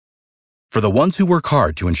For the ones who work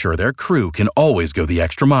hard to ensure their crew can always go the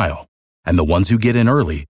extra mile, and the ones who get in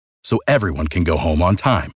early so everyone can go home on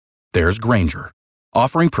time, there's Grainger,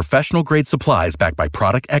 offering professional-grade supplies backed by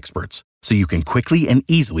product experts so you can quickly and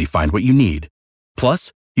easily find what you need.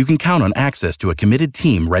 Plus, you can count on access to a committed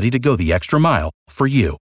team ready to go the extra mile for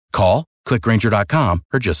you. Call, click Grainger.com,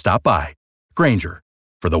 or just stop by. Grainger,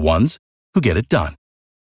 for the ones who get it done.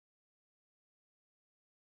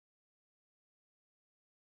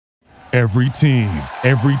 Every team,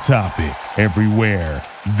 every topic, everywhere.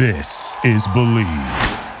 This is Believe.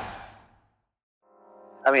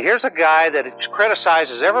 I mean, here's a guy that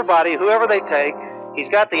criticizes everybody, whoever they take. He's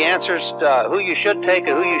got the answers to who you should take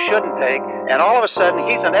and who you shouldn't take. And all of a sudden,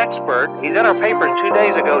 he's an expert. He's in our paper 2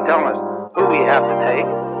 days ago telling us who we have to take.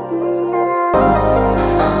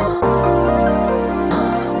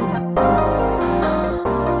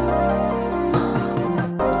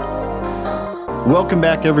 Welcome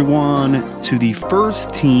back, everyone, to the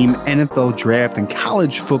First Team NFL Draft and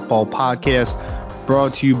College Football Podcast,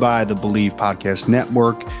 brought to you by the Believe Podcast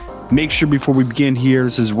Network. Make sure before we begin here,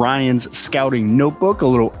 this is Ryan's Scouting Notebook, a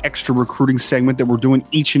little extra recruiting segment that we're doing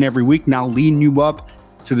each and every week, now leading you up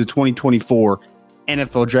to the 2024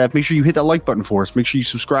 NFL Draft. Make sure you hit that like button for us. Make sure you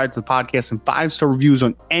subscribe to the podcast, and 5-star reviews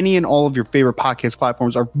on any and all of your favorite podcast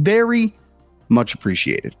platforms are very much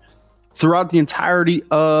appreciated. Throughout the entirety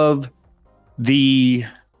of the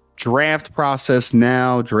draft process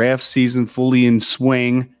now, draft season fully in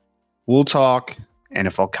swing, we'll talk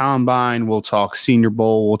NFL Combine, we'll talk Senior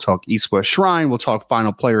Bowl, we'll talk East-West Shrine, we'll talk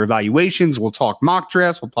final player evaluations, we'll talk mock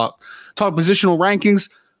drafts, we'll talk positional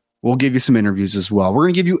rankings. We'll give you some interviews as well. We're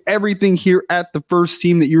going to give you everything here at the First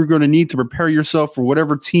Team that you're going to need to prepare yourself for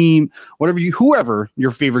whatever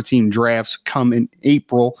your favorite team drafts come in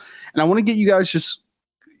April. And I want to get you guys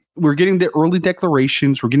we're getting the early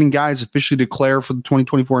declarations. We're getting guys officially declared for the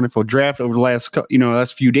 2024 NFL Draft over the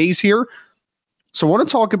last few days here. So I want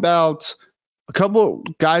to talk about a couple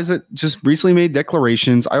guys that just recently made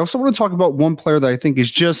declarations. I also want to talk about one player that I think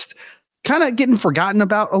is just kind of getting forgotten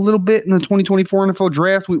about a little bit in the 2024 NFL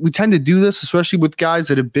Draft. We tend to do this, especially with guys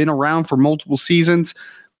that have been around for multiple seasons.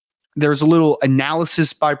 There's a little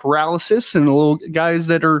analysis by paralysis and a little guys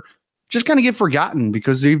that are just kind of get forgotten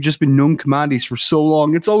because they've just been known commodities for so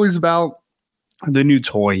long. It's always about the new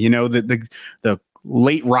toy, the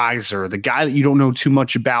late riser, the guy that you don't know too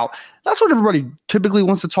much about. That's what everybody typically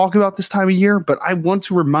wants to talk about this time of year. But I want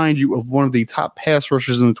to remind you of one of the top pass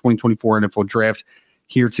rushers in the 2024 NFL Draft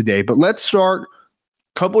here today. But let's start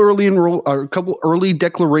a couple early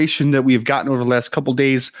declaration that we have gotten over the last couple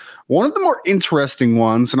days. One of the more interesting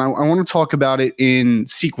ones, and I want to talk about it in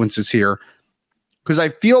sequences here, because I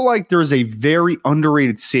feel like there is a very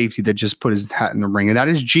underrated safety that just put his hat in the ring, and that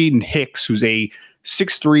is Jaden Hicks, who's a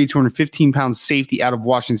 6'3", 215-pound safety out of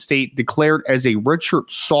Washington State, declared as a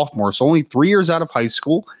redshirt sophomore, so only 3 years out of high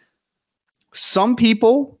school. Some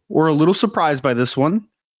people were a little surprised by this one.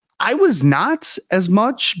 I was not as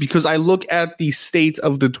much, because I look at the state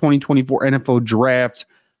of the 2024 NFL Draft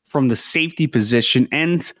from the safety position,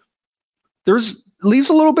 and leaves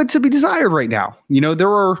a little bit to be desired right now.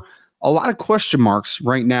 There are a lot of question marks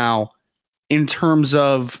right now in terms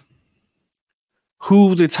of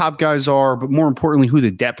who the top guys are, but more importantly, who the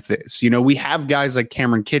depth is. We have guys like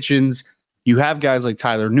Cameron Kitchens. You have guys like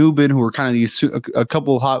Tyler Nubin, who are kind of a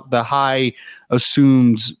couple of the high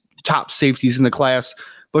assumed top safeties in the class.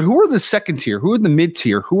 But who are the second tier? Who are the mid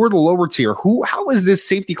tier? Who are the lower tier? How is this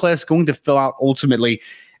safety class going to fill out ultimately?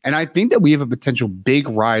 And I think that we have a potential big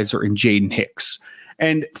riser in Jaden Hicks.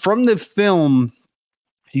 And from the film,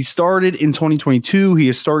 he started in 2022. He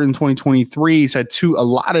has started in 2023. He's had a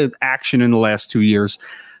lot of action in the last 2 years.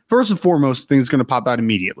 First and foremost, things going to pop out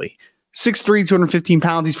immediately. 6'3", 215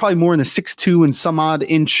 pounds. He's probably more in the 6'2" and some odd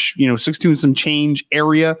inch, 6'2" and some change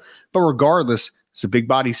area. But regardless, it's a big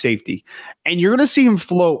body safety. And you're going to see him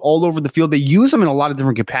flow all over the field. They use him in a lot of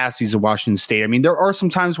different capacities at Washington State. I mean, there are some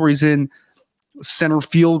times where he's in center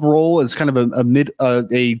field role as kind of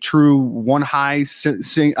a true one high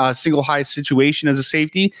single high situation as a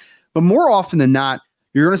safety, but more often than not,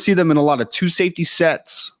 you're going to see them in a lot of two safety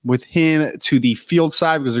sets with him to the field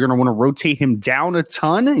side, because they're going to want to rotate him down a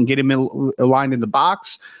ton and get him aligned in the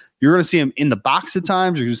box. You're going to see him in the box at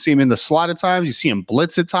times. You're going to see him in the slot at times. You see him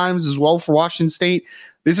blitz at times as well for Washington State.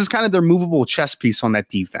 This is kind of their movable chess piece on that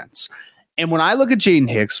defense. And when I look at Jaden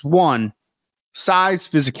Hicks, one, size,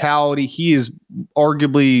 physicality, he is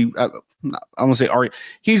arguably,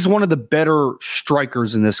 he's one of the better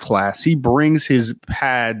strikers in this class. He brings his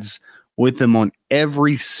pads with him on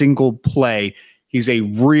every single play. He's a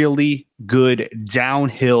really good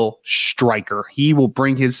downhill striker. He will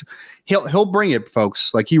bring he'll bring it,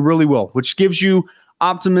 folks. Like, he really will, which gives you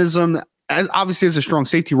optimism, as obviously as a strong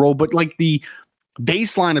safety role. But like, the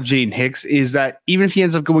baseline of Jaden Hicks is that even if he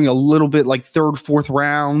ends up going a little bit like third, fourth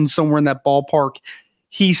round, somewhere in that ballpark,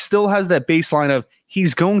 he still has that baseline of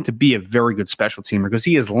he's going to be a very good special teamer because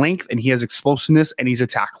he has length and he has explosiveness and he's a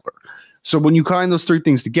tackler. So when you combine those three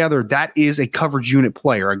things together, that is a coverage unit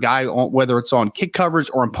player, a guy, whether it's on kick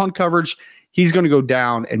coverage or on punt coverage, he's going to go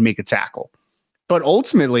down and make a tackle. But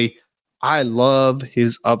ultimately, I love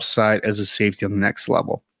his upside as a safety on the next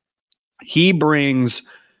level. He brings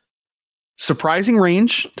surprising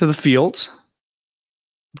range to the field,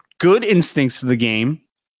 good instincts to the game,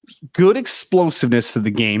 good explosiveness to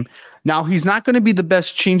the game. Now, he's not going to be the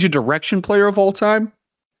best change of direction player of all time,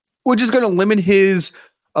 which is going to limit his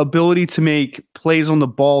ability to make plays on the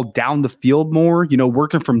ball down the field more,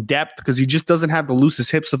 working from depth, because he just doesn't have the loosest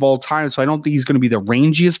hips of all time. So I don't think he's going to be the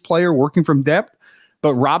rangiest player working from depth,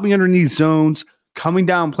 but robbing underneath zones, coming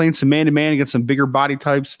down, playing some man-to-man against some bigger body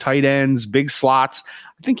types, tight ends, big slots.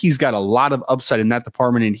 I think he's got a lot of upside in that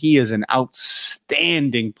department, and he is an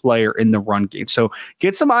outstanding player in the run game. So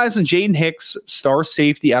get some eyes on Jaden Hicks, star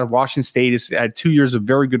safety out of Washington State. He's had 2 years of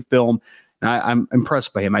very good film. And I'm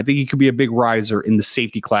impressed by him. I think he could be a big riser in the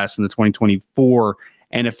safety class in the 2024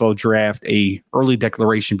 NFL draft, a early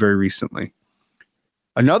declaration very recently.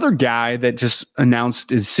 Another guy that just announced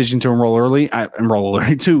his decision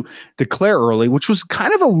to to declare early, which was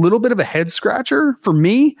kind of a little bit of a head scratcher for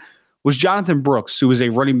me, was Jonathon Brooks, who is a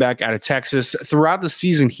running back out of Texas. Throughout the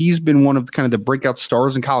season, he's been one of the breakout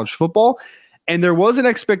stars in college football. And there was an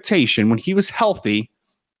expectation when he was healthy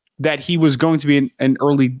that he was going to be an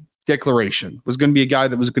early declaration, was going to be a guy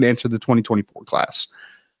that was going to enter the 2024 class.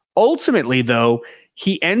 Ultimately, though,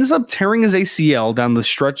 he ends up tearing his ACL down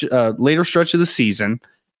the later stretch of the season.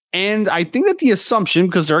 And I think that the assumption,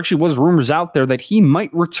 because there actually was rumors out there that he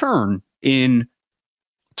might return in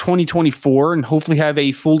 2024 and hopefully have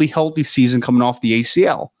a fully healthy season coming off the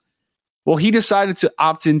ACL. Well, he decided to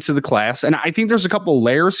opt into the class. And I think there's a couple of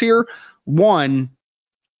layers here. One,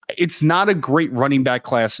 it's not a great running back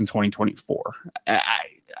class in 2024.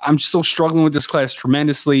 I'm still struggling with this class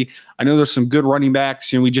tremendously. I know there's some good running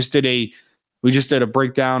backs. We just did a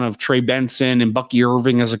breakdown of Trey Benson and Bucky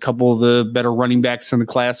Irving as a couple of the better running backs in the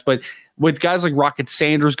class. But with guys like Rocket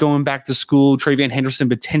Sanders going back to school, Trey Van Henderson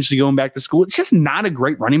potentially going back to school, it's just not a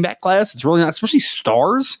great running back class. It's really not, especially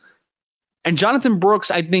stars. And Jonathon Brooks,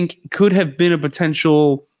 I think, could have been a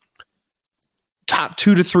potential top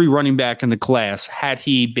 2 to 3 running back in the class had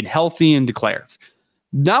he been healthy and declared.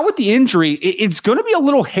 Now with the injury, it's going to be a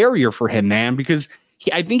little hairier for him, man, because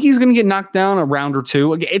I think he's going to get knocked down a round or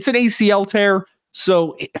two. It's an ACL tear,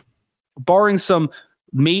 so barring some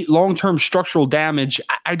long-term structural damage,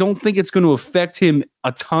 I don't think it's going to affect him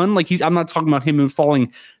a ton. I'm not talking about him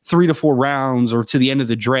falling 3 to 4 rounds or to the end of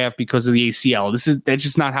the draft because of the ACL.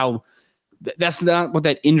 That's not what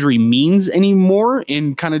that injury means anymore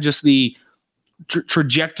in kind of just the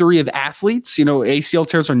trajectory of athletes. ACL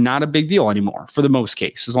tears are not a big deal anymore for the most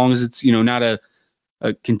case, as long as it's, not a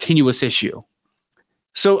continuous issue.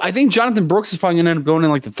 So I think Jonathon Brooks is probably going to end up going in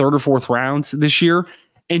like the 3rd or 4th rounds this year.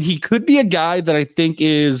 And he could be a guy that I think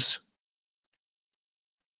you're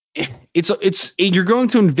going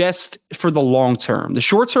to invest for the long term. The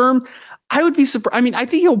short term, I would be surprised. I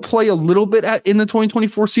think he'll play a little bit in the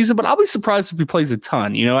 2024 season, but I'll be surprised if he plays a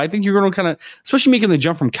ton. I think you're going to kind of, especially making the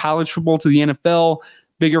jump from college football to the NFL,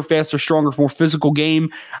 bigger, faster, stronger, more physical game.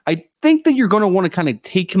 I think that you're going to want to kind of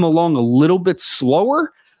take him along a little bit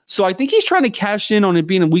slower. So I think he's trying to cash in on it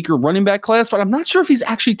being a weaker running back class, but I'm not sure if he's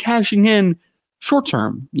actually cashing in short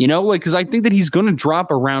term, because I think that he's going to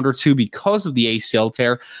drop a round or two because of the ACL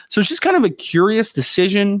tear. So it's just kind of a curious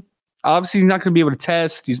decision. Obviously, he's not going to be able to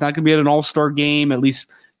test. He's not going to be at an all-star game, at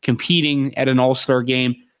least competing at an all-star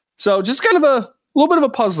game. So just kind of a little bit of a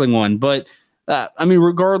puzzling one. But,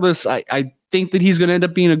 regardless, I think that he's going to end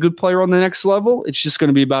up being a good player on the next level. It's just going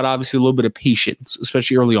to be about, obviously, a little bit of patience,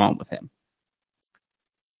 especially early on with him.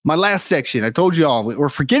 My last section, I told you all, we're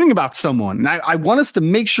forgetting about someone. And I want us to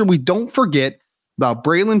make sure we don't forget about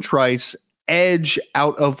Bralen Trice, edge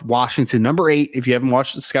out of Washington, number 8. If you haven't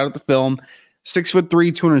watched the scout of the film,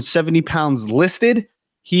 6'3", 270 pounds listed.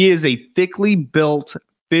 He is a thickly built,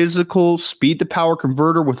 physical, speed to power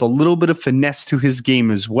converter with a little bit of finesse to his game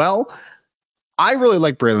as well. I really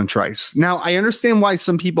like Bralen Trice. Now, I understand why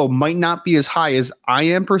some people might not be as high as I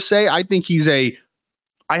am per se. I think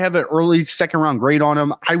I have an early 2nd round grade on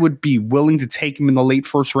him. I would be willing to take him in the late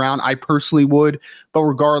 1st round. I personally would. But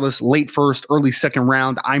regardless, late 1st, early 2nd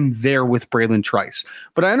round, I'm there with Bralen Trice.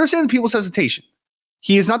 But I understand people's hesitation.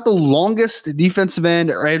 He is not the longest defensive end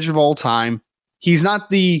or edge of all time. He's not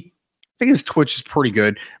I think his twitch is pretty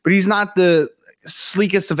good, but he's not the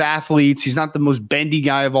sleekest of athletes. He's not the most bendy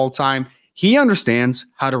guy of all time. He understands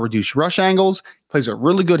how to reduce rush angles, plays with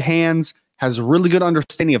really good hands, has a really good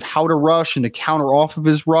understanding of how to rush and to counter off of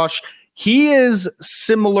his rush. He is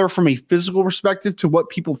similar from a physical perspective to what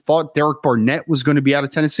people thought Derek Barnett was going to be out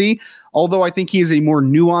of Tennessee, although I think he is a more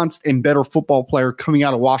nuanced and better football player coming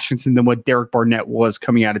out of Washington than what Derek Barnett was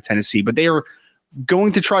coming out of Tennessee. But they are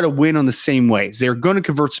going to try to win on the same ways. They're going to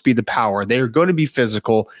convert speed to power. They're going to be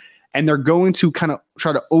physical, and they're going to kind of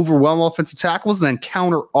try to overwhelm offensive tackles and then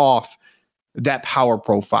counter off that power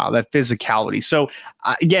profile, that physicality. So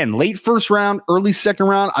again, late first round, early second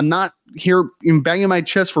round, I'm not here banging my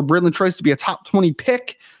chest for Bralen Trice to be a top 20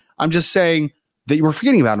 pick. I'm just saying that you were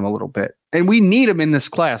forgetting about him a little bit. And we need him in this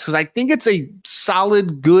class because I think it's a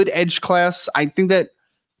solid, good edge class. I think that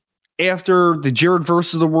after the Jared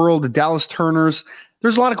versus the world, the Dallas Turners,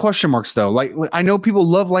 there's a lot of question marks though. Like I know people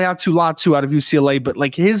love Latu out of UCLA, but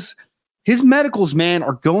like his medicals, man,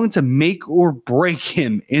 are going to make or break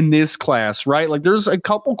him in this class, right? Like there's a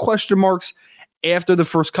couple question marks after the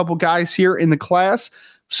first couple guys here in the class.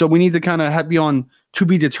 So we need to kind of be on to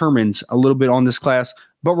be determined a little bit on this class.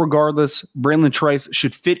 But regardless, Bralen Trice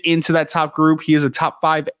should fit into that top group. He is a top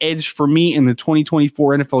 5 edge for me in the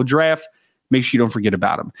 2024 NFL draft. Make sure you don't forget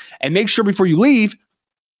about him. And make sure before you leave,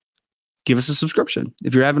 give us a subscription.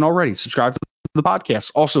 If you haven't already, subscribe to the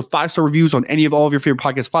podcast. Also, 5-star reviews on any of all of your favorite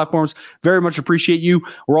podcast platforms. Very much appreciate you.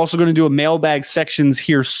 We're also going to do a mailbag sections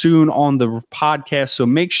here soon on the podcast. So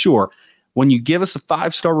make sure when you give us a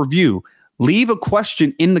 5-star review, leave a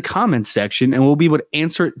question in the comments section and we'll be able to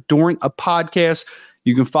answer it during a podcast.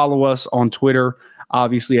 You can follow us on Twitter,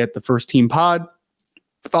 obviously at the First Team Pod.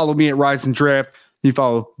 Follow me at Rise and Draft. You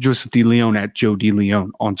follow Joseph D. Leon at Joe D.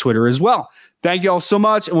 Leon on Twitter as well. Thank you all so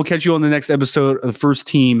much, and we'll catch you on the next episode of the First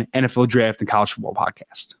Team NFL Draft and College Football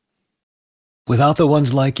Podcast. Without the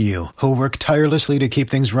ones like you, who work tirelessly to keep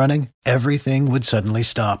things running, everything would suddenly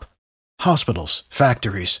stop. Hospitals,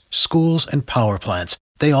 factories, schools, and power plants,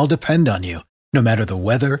 they all depend on you. No matter the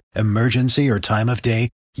weather, emergency, or time of day,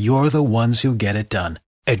 you're the ones who get it done.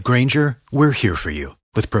 At Grainger, we're here for you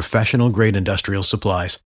with professional-grade industrial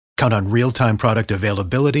supplies. Count on real-time product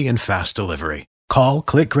availability and fast delivery. Call,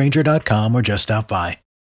 click Grainger.com, or just stop by.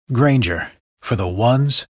 Grainger, for the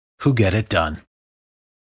ones who get it done.